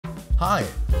Hi,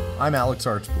 I'm Alex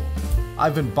Archbold.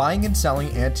 I've been buying and selling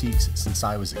antiques since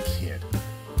I was a kid.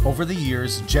 Over the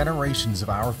years, generations of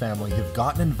our family have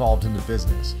gotten involved in the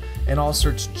business, and I'll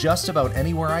search just about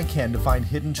anywhere I can to find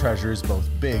hidden treasures both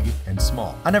big and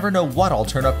small. I never know what I'll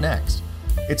turn up next.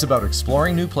 It's about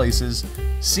exploring new places,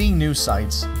 seeing new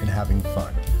sights, and having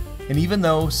fun. And even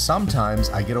though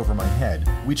sometimes I get over my head,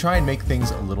 we try and make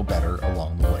things a little better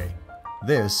along the way.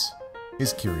 This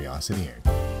is Curiosity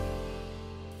Inc.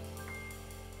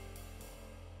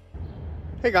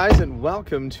 Hey guys, and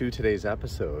welcome to today's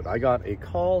episode. I got a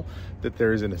call that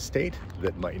there's an estate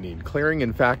that might need clearing.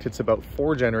 In fact, it's about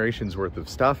 4 generations worth of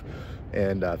stuff,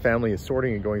 and family is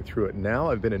sorting and going through it now.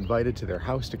 I've been invited to their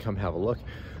house to come have a look.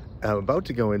 I'm about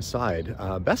to go inside.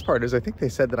 Best part is I think they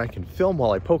said that I can film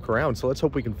while I poke around, so let's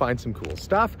hope we can find some cool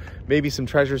stuff, maybe some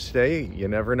treasures today. You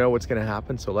never know what's going to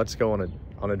happen, so let's go on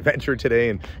an adventure today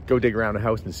and go dig around a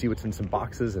house and see what's in some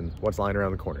boxes and what's lying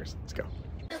around the corners. Let's go.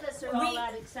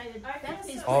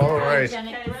 All right.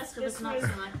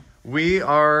 We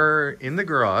are in the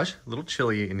garage. A little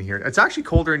chilly in here. It's actually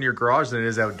colder in your garage than it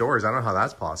is outdoors. I don't know how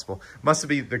that's possible. Must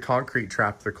be the concrete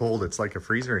trapped the cold. It's like a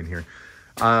freezer in here.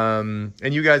 And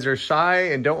you guys are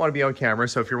shy and don't want to be on camera.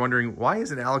 So if you're wondering, why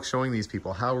isn't Alex showing these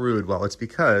people? How rude. Well, it's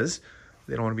because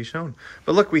they don't want to be shown.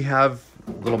 But look, we have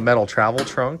little metal travel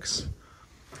trunks.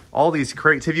 All these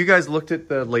crates. Have you guys looked at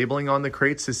the labeling on the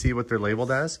crates to see what they're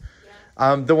labeled as?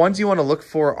 The ones you want to look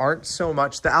for aren't so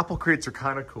much. The apple crates are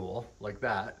kind of cool, like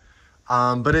that.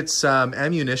 But it's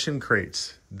ammunition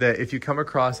crates. That if you come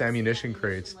across ammunition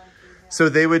crates, so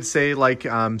they would say like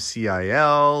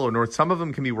CIL or North. Some of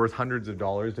them can be worth hundreds of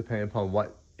dollars depending upon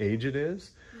what age it is.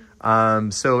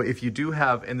 So if you do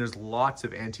have, and there's lots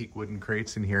of antique wooden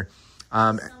crates in here.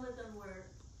 Some of them were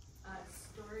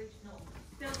storage. No.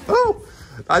 Oh,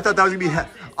 I thought that was gonna be.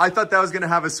 I thought that was gonna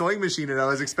have a sewing machine, and I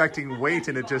was expecting weight,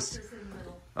 and it just.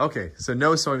 Okay, so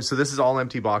no sewing. So this is all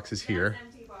empty boxes here.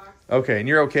 Empty box. Okay, and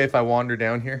you're okay if I wander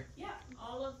down here? Yeah,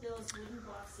 all of those wooden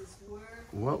boxes were.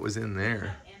 What was in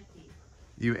there? Empty.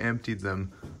 You emptied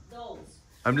them. Those.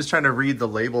 I'm just trying to read the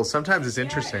labels. Sometimes it's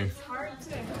interesting. It's hard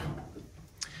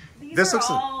to. This looks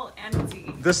all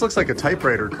empty. This looks like a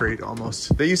typewriter crate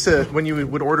almost. They used to, when you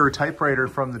would order a typewriter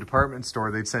from the department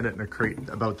store, they'd send it in a crate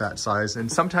about that size.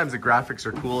 And sometimes the graphics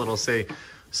are cool. It'll say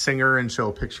Singer and show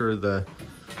a picture of the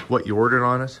what you ordered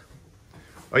on it.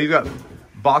 Oh, you got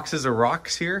boxes of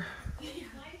rocks here.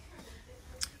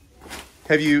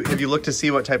 Have you looked to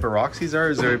see what type of rocks these are?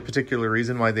 Is there a particular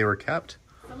reason why they were kept?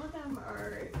 Some of them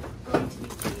are going to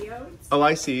be geodes. Oh,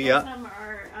 I see. Yeah. Some of them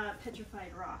are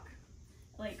petrified rock,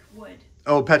 like wood.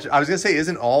 Oh, I was gonna say,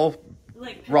 isn't all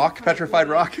like petrified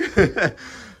rock?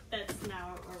 That's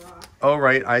now a rock. Oh,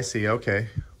 right. I see. Okay.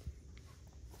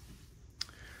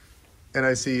 And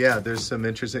I see, yeah, there's some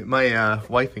interesting. My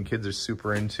wife and kids are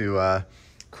super into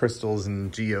crystals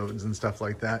and geodes and stuff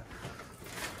like that.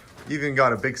 You even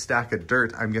got a big stack of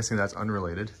dirt. I'm guessing that's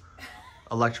unrelated.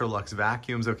 Electrolux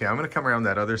vacuums. Okay, I'm gonna come around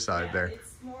that other side there.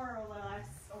 It's more or less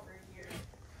over here.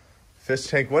 Fish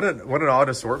tank. What an odd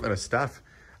assortment of stuff.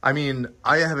 I mean,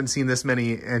 I haven't seen this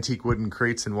many antique wooden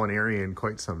crates in one area in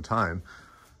quite some time.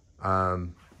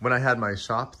 When I had my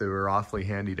shop, they were awfully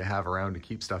handy to have around to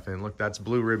keep stuff in. Look, that's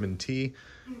blue ribbon tea.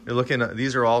 You're looking at,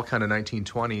 these are all kind of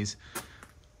 1920s.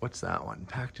 What's that one?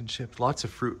 Packed and shipped. Lots of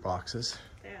fruit boxes.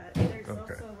 Yeah, there's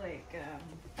also like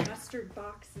mustard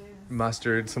boxes.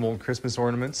 Mustard, some old Christmas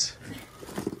ornaments.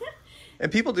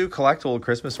 And people do collect old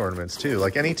Christmas ornaments too.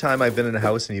 Like anytime I've been in a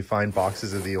house and you find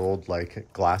boxes of the old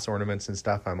like glass ornaments and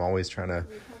stuff, I'm always trying to.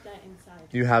 We have that inside.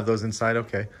 You have those inside?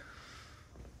 Okay.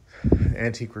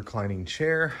 Antique reclining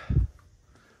chair.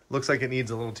 Looks like it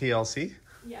needs a little TLC.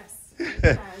 Yes.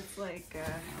 It has like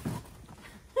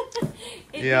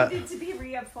it needed to be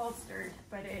reupholstered,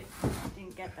 but it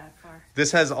didn't get that far.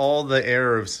 This has all the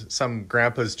air of some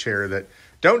grandpa's chair that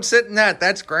don't sit in that.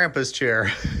 That's grandpa's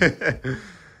chair.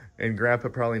 And grandpa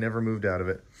probably never moved out of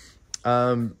it.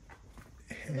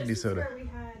 Handy soda. Where we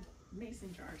had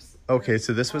mason jars. Okay,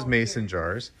 so this was mason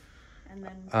jars. And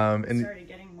then we started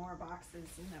getting more boxes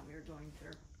that we were going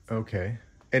through. Okay.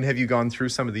 And have you gone through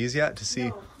some of these yet to see?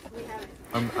 No, we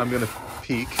haven't. I'm going to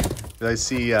peek. I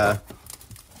see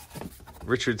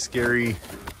Richard Scarry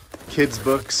kids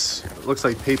books. It looks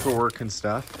like paperwork and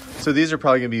stuff. So these are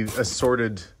probably going to be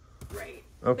assorted. Right.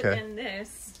 Okay. But then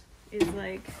this is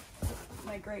like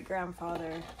my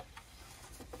great-grandfather.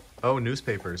 Oh,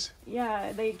 newspapers.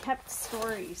 Yeah, they kept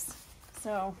stories.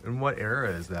 So. And what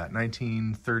era is that?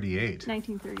 1938.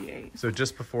 1938. So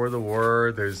just before the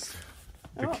war, there's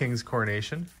the King's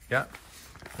coronation. Yeah.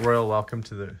 Royal welcome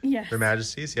to their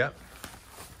Majesties. Yeah.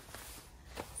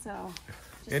 So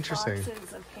Interesting.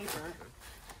 Boxes of paper.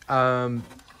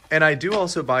 And I do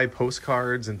also buy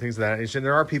postcards and things of that nature. And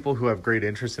there are people who have great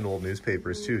interest in old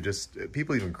newspapers too. Just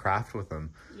people even craft with them.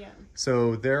 Yeah.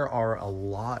 So there are a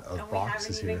lot of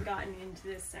boxes here. We haven't even gotten into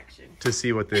this section. To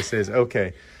see what this is.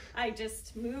 Okay. I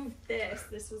just moved this.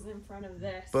 This was in front of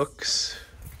this. Books.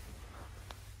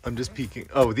 I'm just peeking.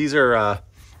 Oh, these are,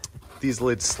 these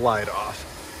lids slide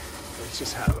off. Let's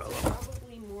just have a little.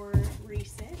 Probably more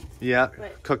recent. Yeah.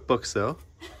 But... cookbooks though.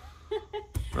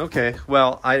 Okay,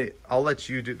 well, I'll let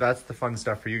you do, that's the fun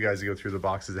stuff for you guys to go through the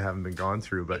boxes that haven't been gone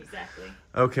through, but. Exactly.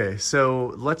 Okay,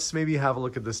 so let's maybe have a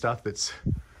look at the stuff that's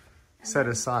set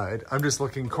aside. I'm just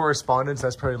looking, correspondence,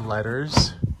 that's probably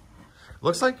letters.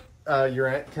 Looks like your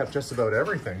aunt kept just about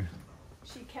everything.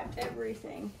 She kept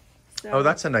everything. So... Oh,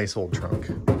 that's a nice old trunk.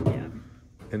 Yeah.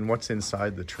 And what's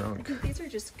inside the I trunk? think these are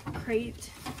just crate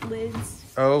lids.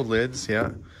 Oh, lids,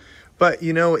 yeah. But,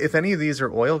 you know, if any of these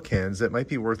are oil cans, it might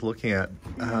be worth looking at.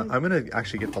 I'm going to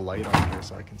actually get the light on here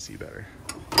so I can see better.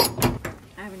 I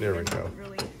haven't there even we go.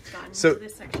 Really gotten So, into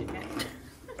this section yet.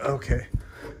 Okay.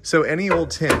 So any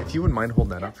old tin, if you wouldn't mind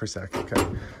holding that up for a sec. Okay.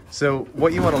 So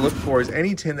what you want to look for is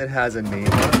any tin that has a name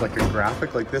on it, like a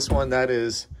graphic, like this one, that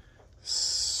is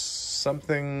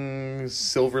something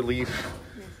Silverleaf.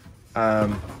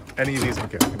 Any of these,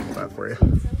 okay, I can pull that for you.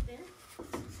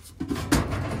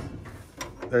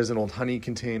 There's an old honey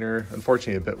container.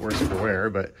 Unfortunately, a bit worse for wear,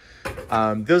 but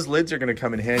those lids are going to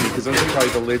come in handy because those are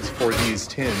probably the lids for these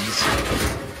tins.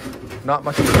 Not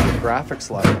much of a graphics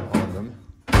slide on them,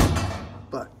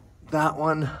 but that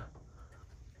one,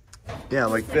 yeah,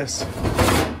 like this.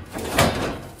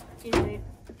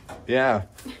 Yeah.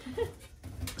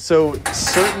 So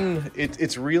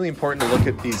it's really important to look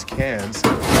at these cans.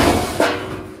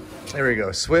 There we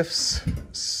go. Swift's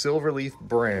Silverleaf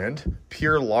brand,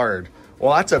 pure lard.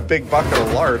 Well, that's a big bucket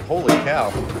of lard. Holy cow.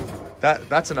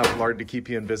 That's enough lard to keep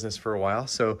you in business for a while.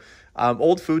 So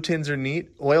old food tins are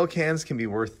neat. Oil cans can be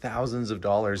worth thousands of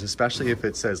dollars, especially if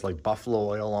it says like buffalo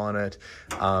oil on it.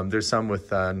 There's some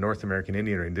with North American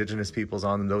Indian or Indigenous peoples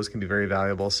on them. Those can be very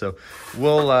valuable. So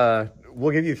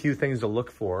we'll give you a few things to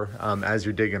look for as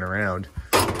you're digging around.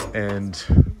 And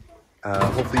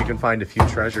hopefully you can find a few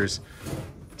treasures.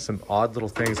 Some odd little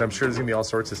things. I'm sure there's going to be all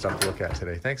sorts of stuff to look at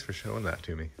today. Thanks for showing that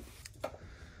to me.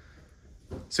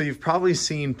 So you've probably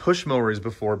seen push mowers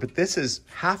before, but this is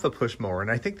half a push mower.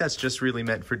 And I think that's just really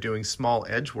meant for doing small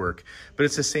edge work, but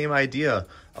it's the same idea.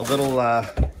 A little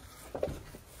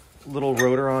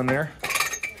rotor on there.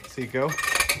 So you go.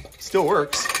 Still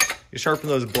works. You sharpen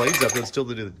those blades up, it'll still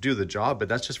do the job, but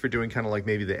that's just for doing kind of like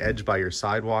maybe the edge by your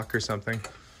sidewalk or something.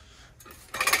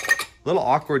 A little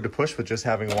awkward to push with just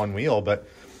having one wheel, but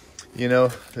you know,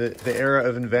 the era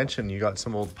of invention, you got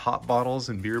some old pop bottles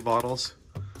and beer bottles.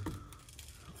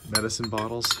 Medicine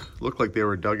bottles. Look like they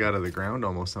were dug out of the ground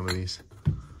almost, some of these.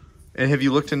 And have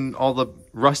you looked in all the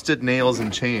rusted nails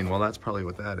and chain? Well, that's probably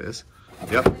what that is.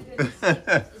 Yep. Is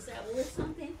that worth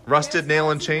something? Rusted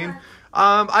nail and chain.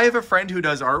 I have a friend who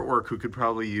does artwork who could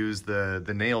probably use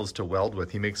the nails to weld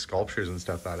with. He makes sculptures and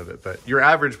stuff out of it. But your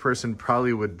average person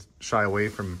probably would shy away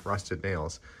from rusted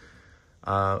nails.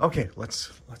 Okay,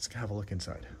 let's have a look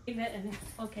inside.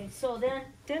 Okay, so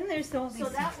then there's all these. So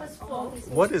that was full.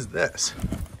 What is this?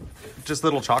 Just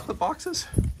little chocolate boxes?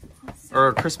 So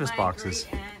or Christmas boxes?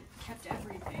 My great aunt kept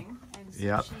everything, and so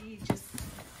yep. She just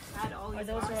had all these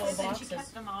boxes, and she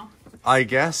kept them all. I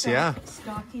guess, yeah.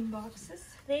 Stocking boxes.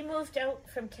 They moved out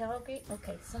from Calgary.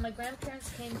 Okay, so my grandparents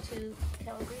came to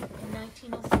Calgary in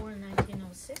 1904 and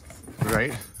 1906.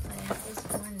 Right. My aunt was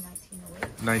born in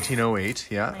 1908. 1908,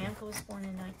 yeah. My uncle was born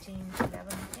in 1911,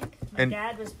 I think. My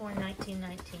dad was born in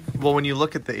 1919. Well, when you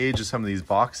look at the age of some of these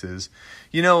boxes,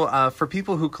 you know, for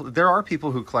people who, there are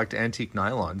people who collect antique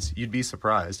nylons, you'd be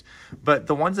surprised. But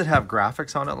the ones that have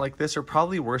graphics on it like this are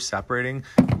probably worth separating.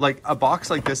 Like a box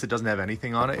like this that doesn't have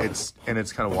anything on it, it's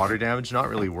kind of water damaged, not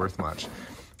really worth much.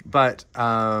 But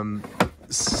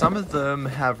some of them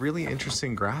have really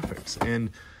interesting graphics,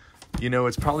 and you know,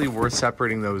 it's probably worth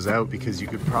separating those out because you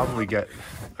could probably get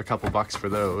a couple bucks for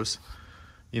those.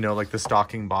 You know, like the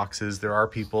stocking boxes. There are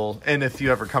people, and if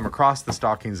you ever come across the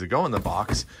stockings that go in the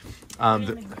box, they're in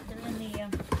the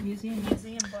museum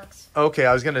box. Okay,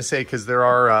 I was gonna say because there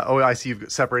are. I see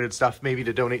you've separated stuff maybe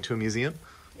to donate to a museum.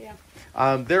 Yeah.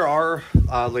 There are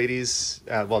ladies.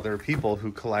 Well, there are people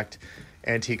who collect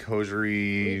antique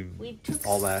hosiery,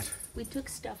 all that. We took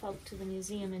stuff out to the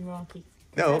museum in Rocky.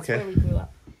 Oh, That's okay. where we grew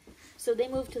up. So they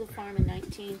moved to the farm in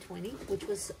 1920, which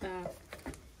was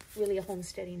really a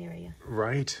homesteading area.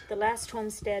 Right. The last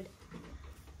homestead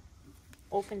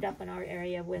opened up in our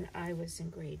area when I was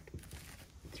in grade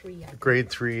 3. Grade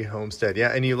 3 homestead.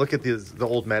 Yeah, and you look at the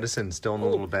old medicine still in the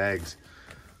little bags.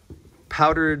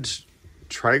 Powdered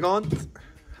trigonth?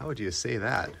 How would you say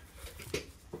that?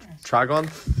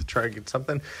 Trigonth?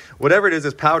 Something? Whatever it is,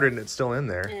 it's powdered and it's still in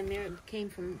there. And it came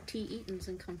from T. Eaton's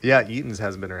and Company. Yeah, Eaton's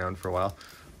hasn't been around for a while.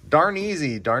 Darn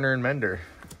easy, Darner and Mender.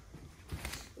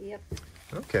 Yep.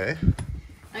 Okay.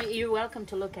 You're welcome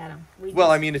to look at them. Well,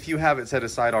 I mean, if you have it set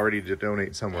aside already to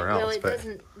donate somewhere else. Well,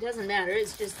 it doesn't matter.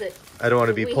 It's just that I don't want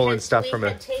to be pulling stuff from We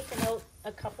had taken out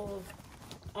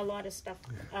a lot of stuff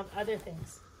of other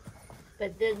things.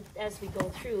 But then as we go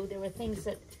through, there were things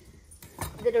that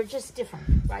are just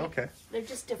different, right? Okay. They're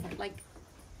just different. Like,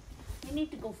 you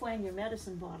need to go find your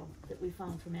medicine bottle that we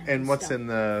found from Anna's And what's stuff. in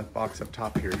the box up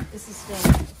top here? This is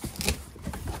still...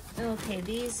 Okay,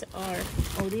 these are...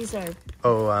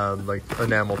 Like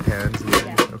enamel pans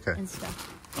and okay. And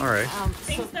stuff. All right.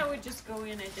 Things that would just go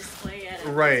in and display at a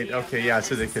Right, museum, okay, not yeah,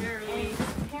 so they can necessarily-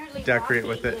 Apparently decorate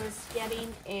Rocky with it. is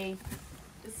getting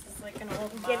This is like an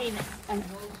old an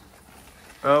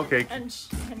Okay. and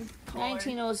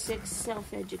 1906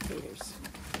 self-educators.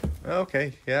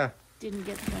 Okay, yeah. Didn't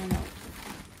get thrown out.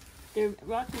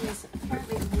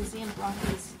 Apparently the museum of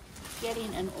Rocky is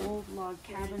getting an old log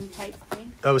cabin type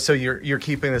thing. Oh, so you're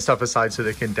keeping the stuff aside so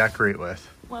they can decorate with.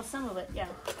 Well, some of it, yeah.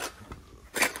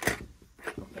 Okay, I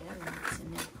don't know what's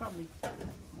in there. Probably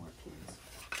more tools.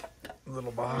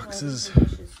 Little boxes.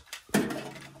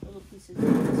 Little pieces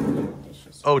of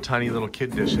dishes. Oh, tiny little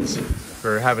kid dishes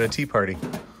for having a tea party.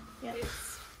 Yeah.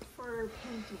 It's for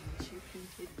painting. She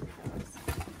painted the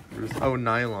house. Oh,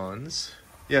 nylons.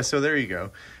 Yeah, so there you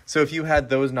go. So if you had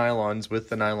those nylons with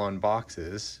the nylon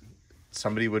boxes,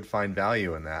 somebody would find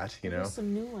value in that, you know. There's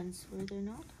some new ones, were there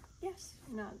not? Yes,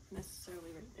 not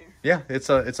necessarily right there. Yeah, it's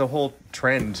a whole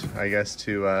trend, I guess,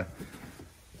 to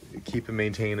keep and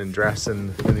maintain and dress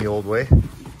in the old way.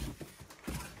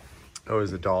 Oh,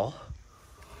 there's a doll.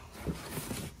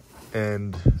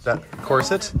 And that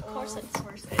corset?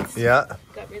 Corsets. Yeah.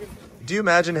 Got rid of them. Do you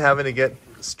imagine having to get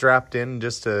strapped in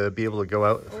just to be able to go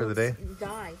out for the day?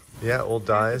 Dye. Yeah, old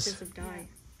dyes. Pieces of dye.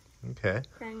 Okay.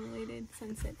 Granulated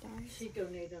sunset dye. She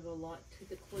donated a lot to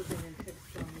the Clothing and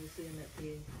Textile Museum at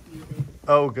the UV.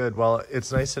 Oh, good. Well,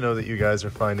 it's nice to know that you guys are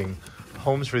finding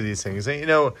homes for these things. And, you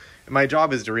know, my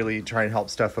job is to really try and help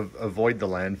stuff avoid the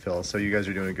landfill, so you guys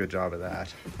are doing a good job of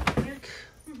that.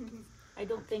 I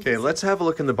don't think. Okay, let's have a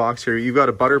look in the box here. You've got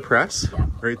a butter press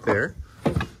right there.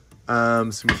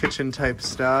 Some kitchen type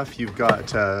stuff. You've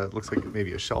got, looks like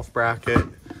maybe a shelf bracket.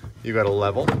 You've got a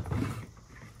level.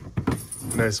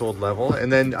 Nice old level.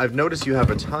 And then I've noticed you have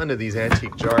a ton of these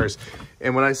antique jars.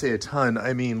 And when I say a ton,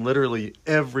 I mean literally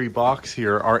every box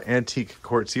here are antique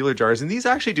quart sealer jars. And these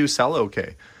actually do sell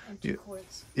okay.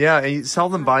 Yeah, and you sell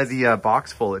them by the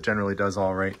box full. It generally does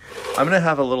all right. I'm going to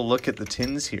have a little look at the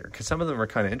tins here because some of them are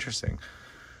kind of interesting.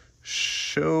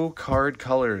 Show card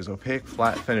colors, opaque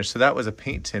flat finish. So that was a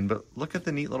paint tin, but look at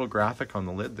the neat little graphic on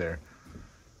the lid there.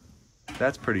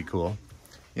 That's pretty cool.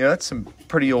 You know, that's some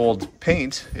pretty old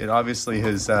paint. It obviously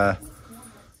has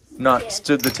not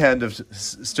stood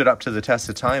up to the test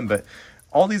of time, but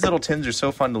all these little tins are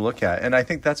so fun to look at. And I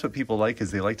think that's what people like,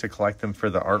 is they like to collect them for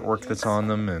the artwork that's on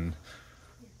them. And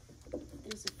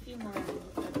There's a few more in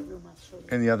the other room I'll show you.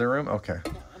 in the other room? Okay.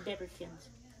 Yeah, better tins.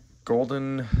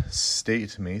 Golden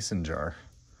State Mason jar.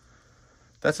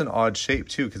 That's an odd shape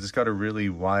too, because it's got a really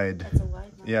wide... That's a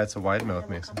wide mouth. Yeah, it's a wide mouth I have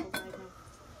a mason. couple wide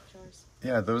mouth jars.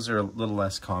 Yeah, those are a little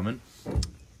less common.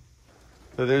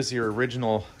 So there's your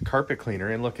original carpet cleaner,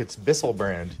 and look, it's Bissell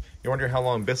brand. You wonder how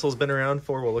long Bissell's been around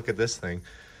for? Well, look at this thing.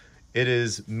 It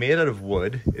is made out of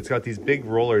wood. It's got these big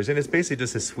rollers, and it's basically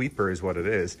just a sweeper is what it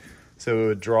is. So it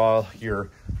would draw your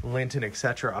lint and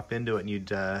etc. up into it, and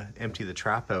you'd empty the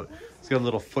trap out. It's got a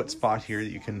little foot spot here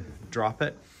that you can drop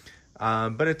it.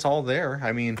 But it's all there.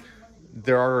 I mean,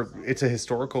 it's a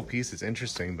historical piece. It's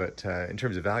interesting, but in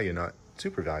terms of value, not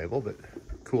super valuable, but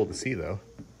cool to see though.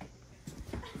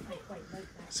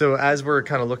 So as we're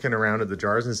kind of looking around at the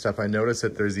jars and stuff, I noticed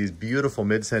that there's these beautiful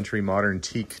mid-century modern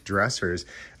teak dressers.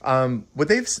 Would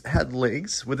they've had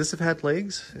legs? Would this have had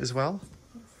legs as well?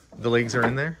 The legs are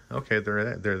in there? Okay,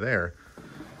 they're there.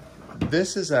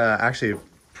 This is actually a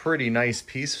pretty nice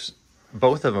piece,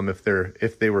 both of them,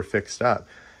 if they were fixed up.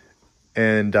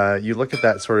 And you look at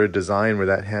that sort of design where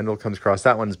that handle comes across.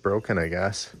 That one's broken, I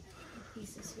guess.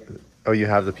 Oh, you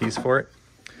have the piece for it?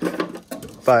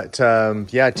 But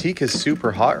yeah, teak is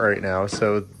super hot right now.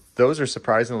 So those are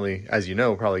surprisingly, as you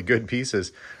know, probably good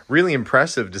pieces. Really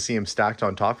impressive to see them stacked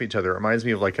on top of each other. It reminds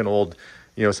me of like an old,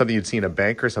 you know, something you'd see in a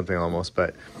bank or something almost.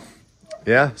 But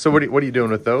yeah, so what are you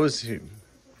doing with those? You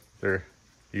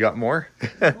got more?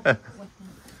 So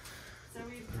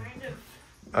we've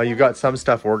You got some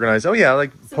stuff organized. Oh yeah,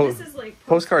 like, So this is like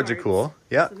postcards are cool.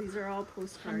 Yeah. So these are all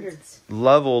postcards. Hundreds.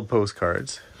 Love old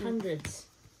postcards. Hundreds.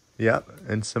 Yep,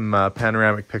 and some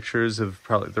panoramic pictures of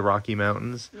probably the Rocky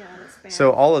Mountains. Yeah, that's bad.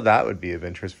 So all of that would be of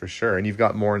interest for sure. And you've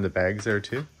got more in the bags there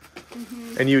too.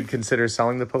 Mm-hmm. And you would consider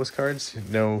selling the postcards?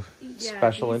 No Yeah,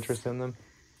 special these- interest in them?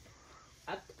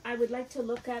 I would like to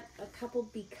look at a couple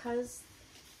because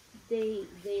they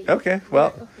Okay,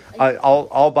 well,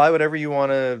 I'll buy whatever you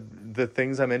want to. The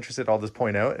things I'm interested, I'll just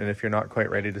point out. And if you're not quite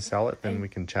ready to sell it, then we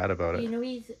can chat about it. You know,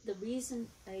 the reason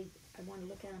I want to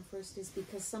look at them first is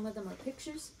because some of them are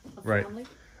pictures of Right. family,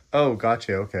 Oh,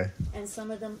 gotcha. Okay. and some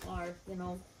of them are, you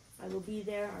know, I will be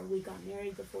there, or we got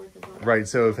married the 4th of August. Right.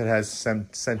 So if it has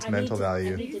sentimental I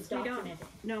value. need to These we don't document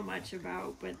it. know much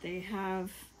about, but they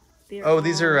have. They're Oh,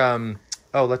 these all- are.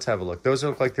 Oh, let's have a look. Those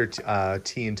look like they're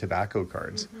tea and tobacco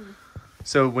cards.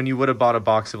 So when you would have bought a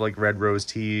box of like Red Rose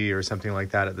tea or something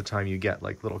like that at the time, you get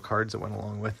like little cards that went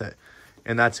along with it.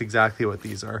 And that's exactly what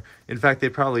these are. In fact, they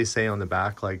probably say on the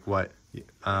back like what,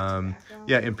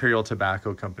 yeah, Imperial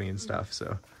Tobacco Company and stuff.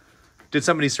 So did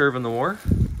somebody serve in the war?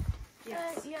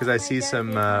 Yes. Yeah, 'Cause I my see dad some,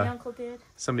 did, my uncle did.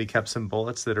 Somebody kept some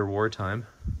bullets that are wartime.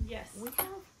 Yes. We have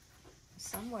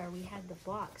somewhere we had the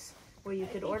box where you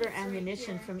could order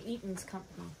ammunition from Eaton's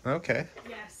company. Okay.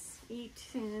 Yes.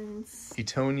 Eaton's.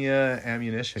 Etonia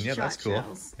ammunition. Yeah, that's Shot cool.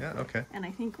 shells. Yeah, okay. And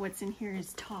I think what's in here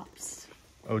is tops.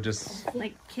 Oh, just...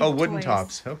 Like kid Oh, wooden toys.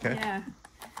 tops. Okay. Yeah.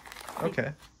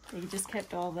 Okay. They just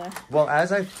kept all the. Well,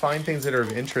 as I find things that are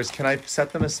of interest, can I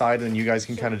set them aside and you guys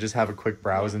can kind of just have a quick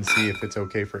browse and see if it's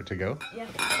okay for it to go? Yeah.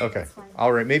 Okay. That's fine.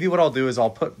 All right. Maybe what I'll do is I'll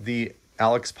put the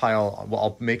Alex pile, well,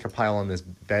 I'll make a pile on this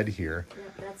bed here.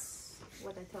 Yeah, that's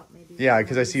what I thought maybe. Yeah,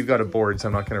 because I see you've got a board, so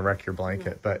I'm not going to wreck your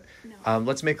blanket. But No.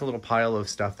 let's make a little pile of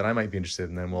stuff that I might be interested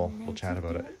in, and then we'll chat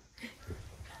about it.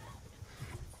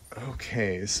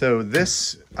 Okay, so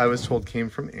this, I was told, came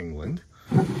from England,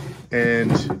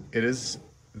 and it is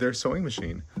their sewing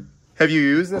machine. Have you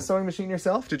used this sewing machine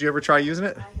yourself? Did you ever try using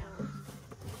it? I have.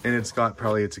 And it's got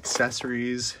probably its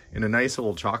accessories in a nice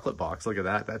little chocolate box. Look at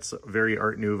that. That's very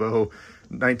Art Nouveau,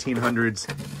 1900s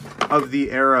of the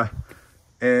era.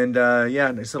 And yeah,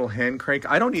 nice little hand crank.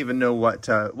 I don't even know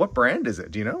what brand is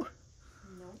it? Do you know?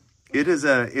 No. It is,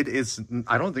 I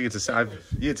don't think it's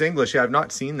it's English. Yeah, I've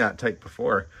not seen that type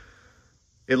before.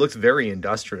 It looks very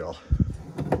industrial.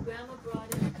 Grandma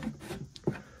brought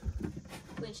it.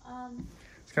 Which,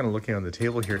 It's kind of looking on the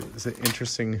table here. It's an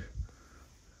interesting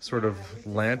sort of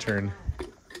lantern.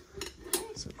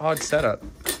 It's an odd setup.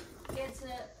 it's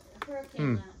a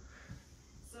hurricane lamp.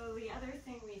 So the other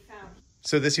thing we found.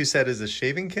 So this you said is a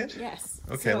shaving kit? Yes.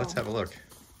 Okay, so let's have a look.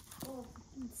 Oh,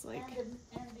 It's like. and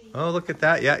the Oh, look at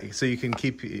that. Yeah, so you can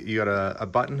keep, you got a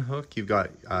button hook. You've got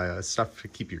stuff to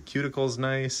keep your cuticles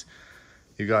nice.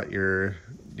 You got you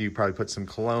probably put some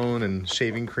cologne and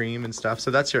shaving cream and stuff.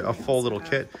 So that's a full little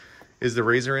kit. Is the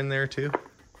razor in there too?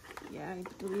 Yeah, I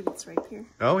believe it's right here.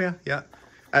 Oh, yeah, yeah.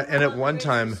 And at one razor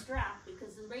time, strap,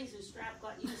 because the razor strap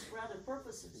got used for other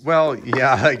purposes. well,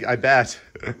 yeah, I bet.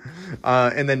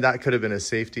 And then that could have been a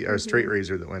safety or a straight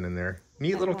razor that went in there.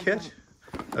 Neat little kit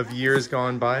of years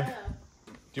gone by.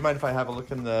 Do you mind if I have a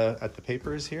look at the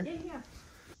papers here? Yeah.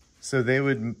 So they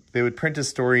would print a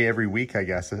story every week, I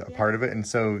guess, a part of it. And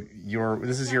so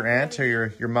this is your aunt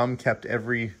or your mom kept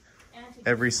every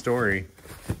story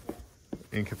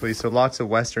incomplete. So lots of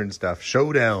Western stuff.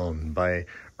 Showdown by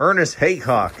Ernest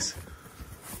Haycox.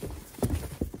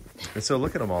 And so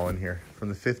look at them all in here from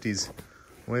the 50s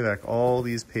way back. All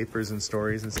these papers and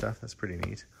stories and stuff. That's pretty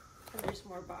neat. And there's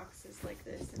more boxes like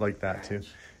this. in Like the that too. garage.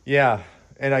 Yeah.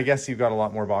 And I guess you've got a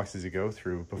lot more boxes to go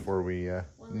through before we know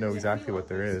there's a exactly few what of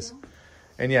there those, is. yeah.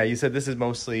 And yeah, you said this is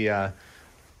mostly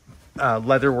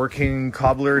leatherworking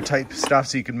cobbler type stuff,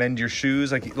 so you can mend your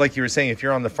shoes. Like you were saying, if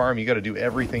you're on the farm, you got to do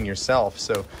everything yourself.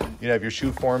 So you have your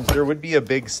shoe forms. There would be a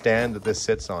big stand that this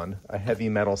sits on, a heavy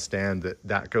metal stand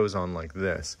that goes on like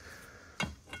this.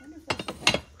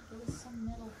 There was some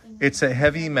metal thing. It's a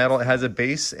heavy metal. It has a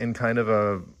base and kind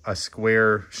of a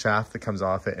square shaft that comes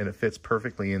off it, and it fits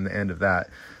perfectly in the end of that.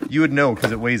 You would know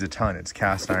because it weighs a ton. It's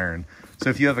cast iron. So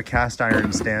if you have a cast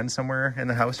iron stand somewhere in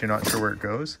the house, you're not sure where it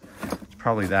goes, it's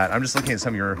probably that. I'm just looking at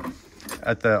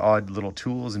the odd little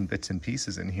tools and bits and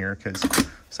pieces in here because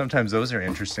sometimes those are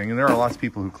interesting. And there are lots of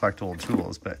people who collect old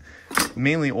tools, but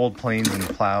mainly old planes and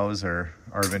plows are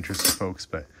of interest to folks,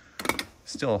 but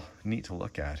still neat to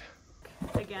look at.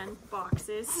 Again,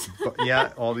 boxes. But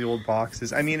yeah, all the old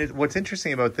boxes. I mean, what's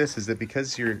interesting about this is that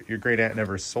because your great aunt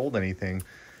never sold anything,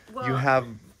 you have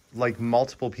like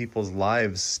multiple people's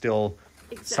lives still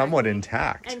somewhat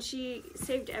intact. And she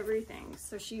saved everything,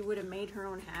 so she would have made her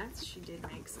own hats. She did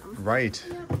make some. Right.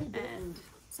 And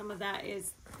some of that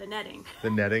is the netting. The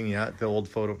netting, yeah, the old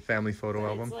family photo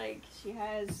album. It's like she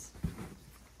has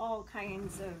all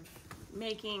kinds of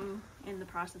in the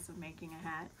process of making a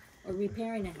hat. Or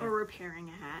repairing it. Or repairing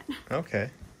a hat. Okay.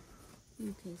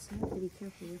 Okay, so I have to be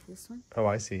careful with this one. Oh,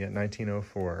 I see. Yeah,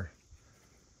 1904.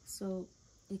 So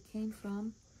it came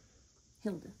from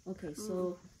Hilda. Okay,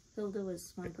 so Hilda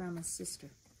was my grandma's sister.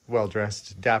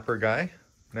 Well-dressed, dapper guy,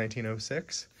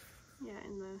 1906. Yeah,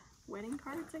 in the wedding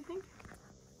cards, I think.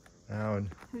 Oh, and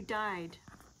who died.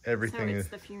 everything So it's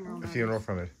is the funeral. the funeral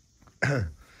from it.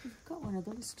 We've got one of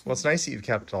those too. Well, it's nice that you've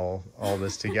kept all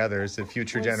this together so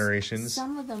future Well, generations.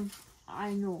 Some of them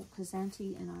I know because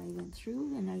Auntie and I went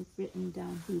through and I've written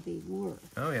down who they were.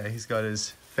 Oh yeah, he's got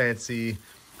his fancy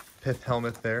pith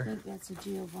helmet I there. think that's a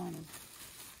Giovanni.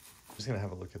 I'm just gonna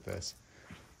have a look at this.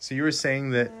 So you were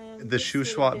saying that the Just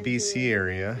Shuswap, saved into BC it.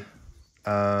 area,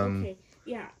 Okay,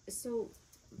 yeah, so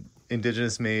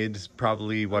indigenous made,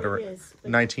 probably what it are is,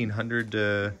 but 1900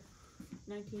 to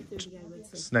 1930, I would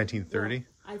say. 1930. Well,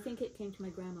 I think it came to my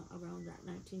grandma around that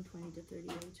 1920 to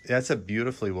 38. That's a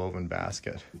beautifully woven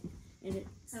basket. And it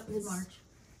was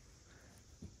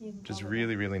March. Just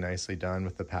really, really nicely done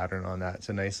with the pattern on that. It's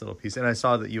a nice little piece. And I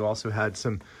saw that you also had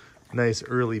some nice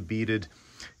early beaded,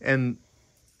 and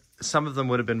some of them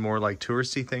would have been more like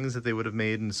touristy things that they would have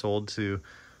made and sold to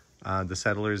the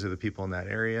settlers or the people in that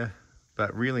area.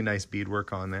 But really nice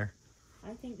beadwork on there.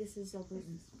 I think this is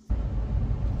Albertans.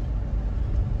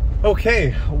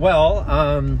 Okay,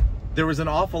 well, there was an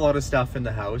awful lot of stuff in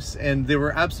the house, and they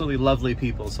were absolutely lovely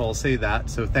people, so I'll say that.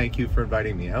 So thank you for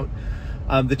inviting me out.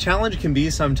 The challenge can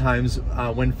be sometimes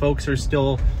when folks are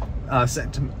still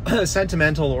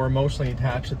sentimental or emotionally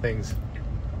attached to things,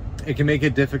 it can make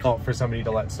it difficult for somebody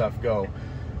to let stuff go.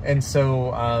 And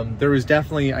so there was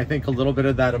definitely, I think, a little bit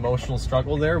of that emotional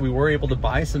struggle there. We were able to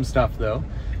buy some stuff though,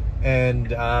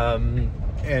 and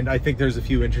I think there's a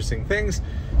few interesting things.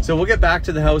 So we'll get back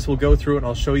to the house, we'll go through it, and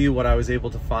I'll show you what I was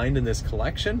able to find in this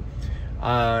collection.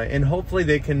 And hopefully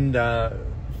they can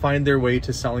find their way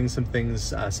to selling some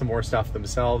things, some more stuff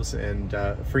themselves, and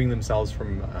freeing themselves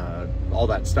from all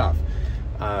that stuff.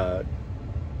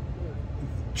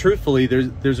 Truthfully,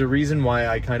 there's a reason why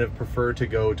I kind of prefer to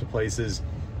go to places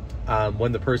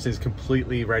when the person is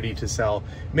completely ready to sell.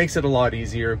 It makes it a lot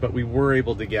easier, but we were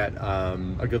able to get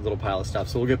a good little pile of stuff.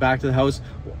 So we'll get back to the house,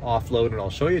 we'll offload, and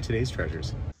I'll show you today's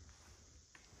treasures.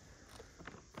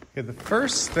 Okay, the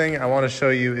first thing I want to show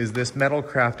you is this metal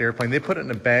craft airplane. They put it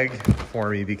in a bag for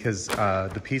me because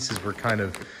the pieces were kind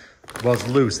of, well, it's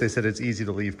loose. They said it's easy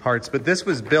to leave parts, but this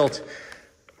was built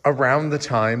around the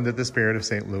time that the Spirit of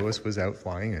St. Louis was out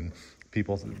flying, and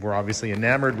people were obviously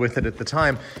enamored with it at the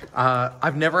time.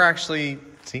 I've never actually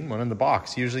seen one in the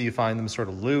box. Usually you find them sort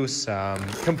of loose,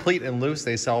 complete and loose.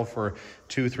 They sell for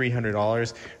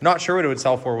 $200-300. Not sure what it would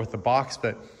sell for with the box,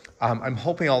 but I'm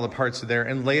hoping all the parts are there,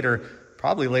 and later,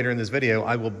 probably later in this video,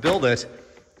 I will build it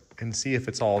and see if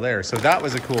it's all there. So that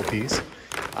was a cool piece.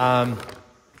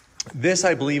 This,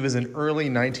 I believe, is an early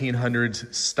 1900s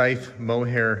Steiff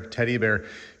mohair teddy bear.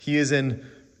 He is in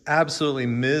absolutely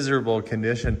miserable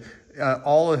condition.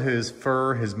 All of his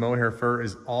fur, his mohair fur,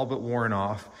 is all but worn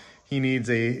off. He needs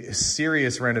a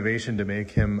serious renovation to make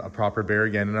him a proper bear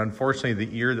again. And unfortunately,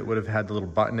 the ear that would have had the little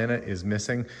button in it is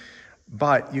missing.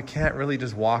 But you can't really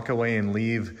just walk away and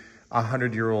leave a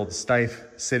 100-year-old Steiff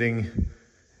sitting,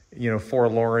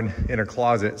 forlorn in a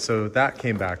closet. So that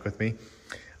came back with me.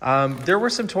 There were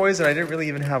some toys that I didn't really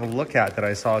even have a look at that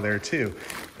I saw there too.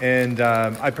 And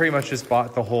I pretty much just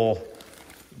bought the whole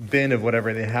bin of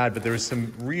whatever they had, but there was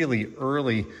some really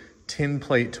early tin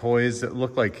plate toys that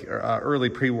looked like early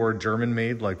pre-war German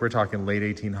made, like we're talking late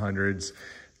 1800s,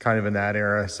 kind of in that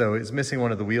era. So it's missing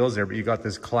one of the wheels there, but you got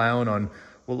this clown on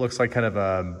what looks like kind of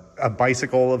a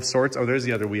bicycle of sorts. Oh, there's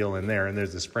the other wheel in there, and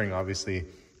there's the spring. Obviously,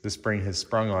 the spring has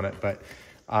sprung on it, but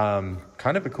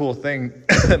kind of a cool thing.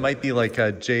 It might be like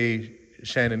a J.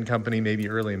 Shannon Company, maybe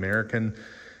early American,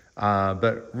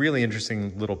 but really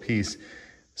interesting little piece.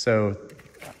 So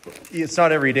it's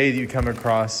not every day that you come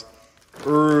across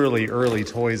early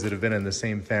toys that have been in the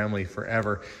same family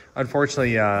forever.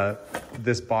 Unfortunately,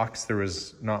 this box, there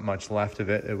was not much left of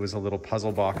it. It was a little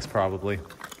puzzle box probably.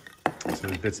 So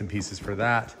there's bits and pieces for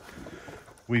that.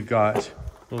 We've got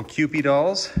little Cupid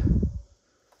dolls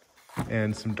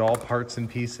and some doll parts and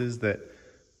pieces that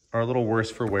are a little worse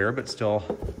for wear, but still,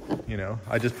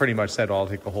 I just pretty much said, I'll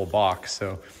take the whole box.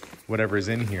 So whatever's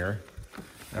in here,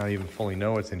 I don't even fully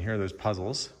know what's in here. There's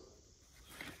puzzles.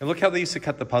 And look how they used to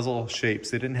cut the puzzle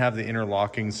shapes. They didn't have the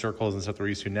interlocking circles and stuff that we're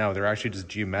used to now. They're actually just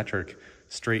geometric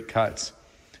straight cuts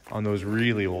on those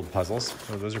really old puzzles.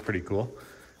 So those are pretty cool.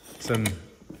 Some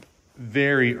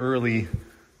very early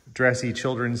dressy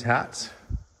children's hats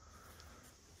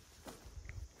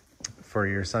for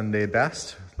your Sunday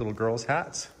best, little girls'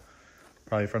 hats,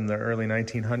 probably from the early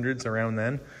 1900s, around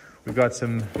then. We've got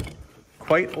some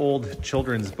quite old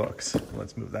children's books.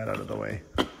 Let's move that out of the way.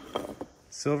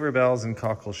 Silver bells and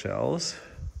cockle shells.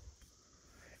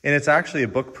 And it's actually a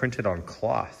book printed on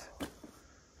cloth.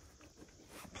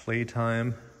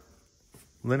 Playtime,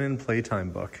 linen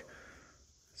playtime book.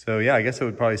 So yeah, I guess it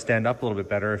would probably stand up a little bit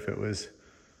better if it was,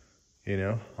 you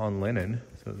know, on linen.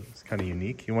 So it's kind of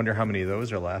unique. You wonder how many of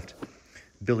those are left.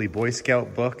 Billy Boy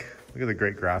Scout book. Look at the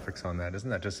great graphics on that.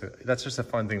 Isn't that just that's just a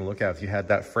fun thing to look at if you had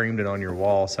that framed and on your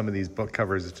wall. Some of these book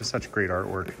covers, it's just such great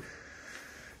artwork.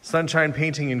 Sunshine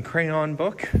painting and crayon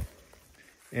book.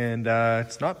 And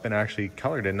it's not been actually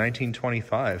colored in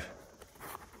 1925.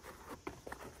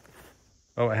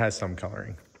 Oh, it has some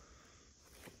coloring.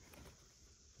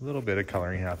 A little bit of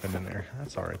coloring happened in there.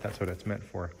 That's all right. That's what it's meant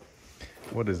for.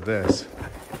 What is this?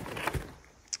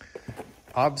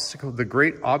 The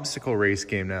Great Obstacle Race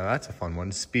game. Now that's a fun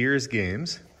one. Spears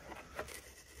Games.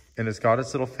 And it's got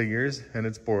its little figures and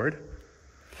its board.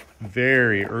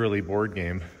 Very early board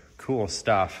game. Cool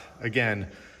stuff.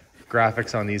 Again,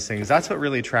 graphics on these things. That's what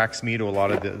really attracts me to a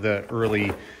lot of the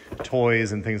early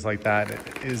toys and things like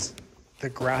that, is the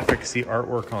graphics, the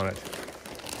artwork on it.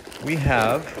 We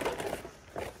have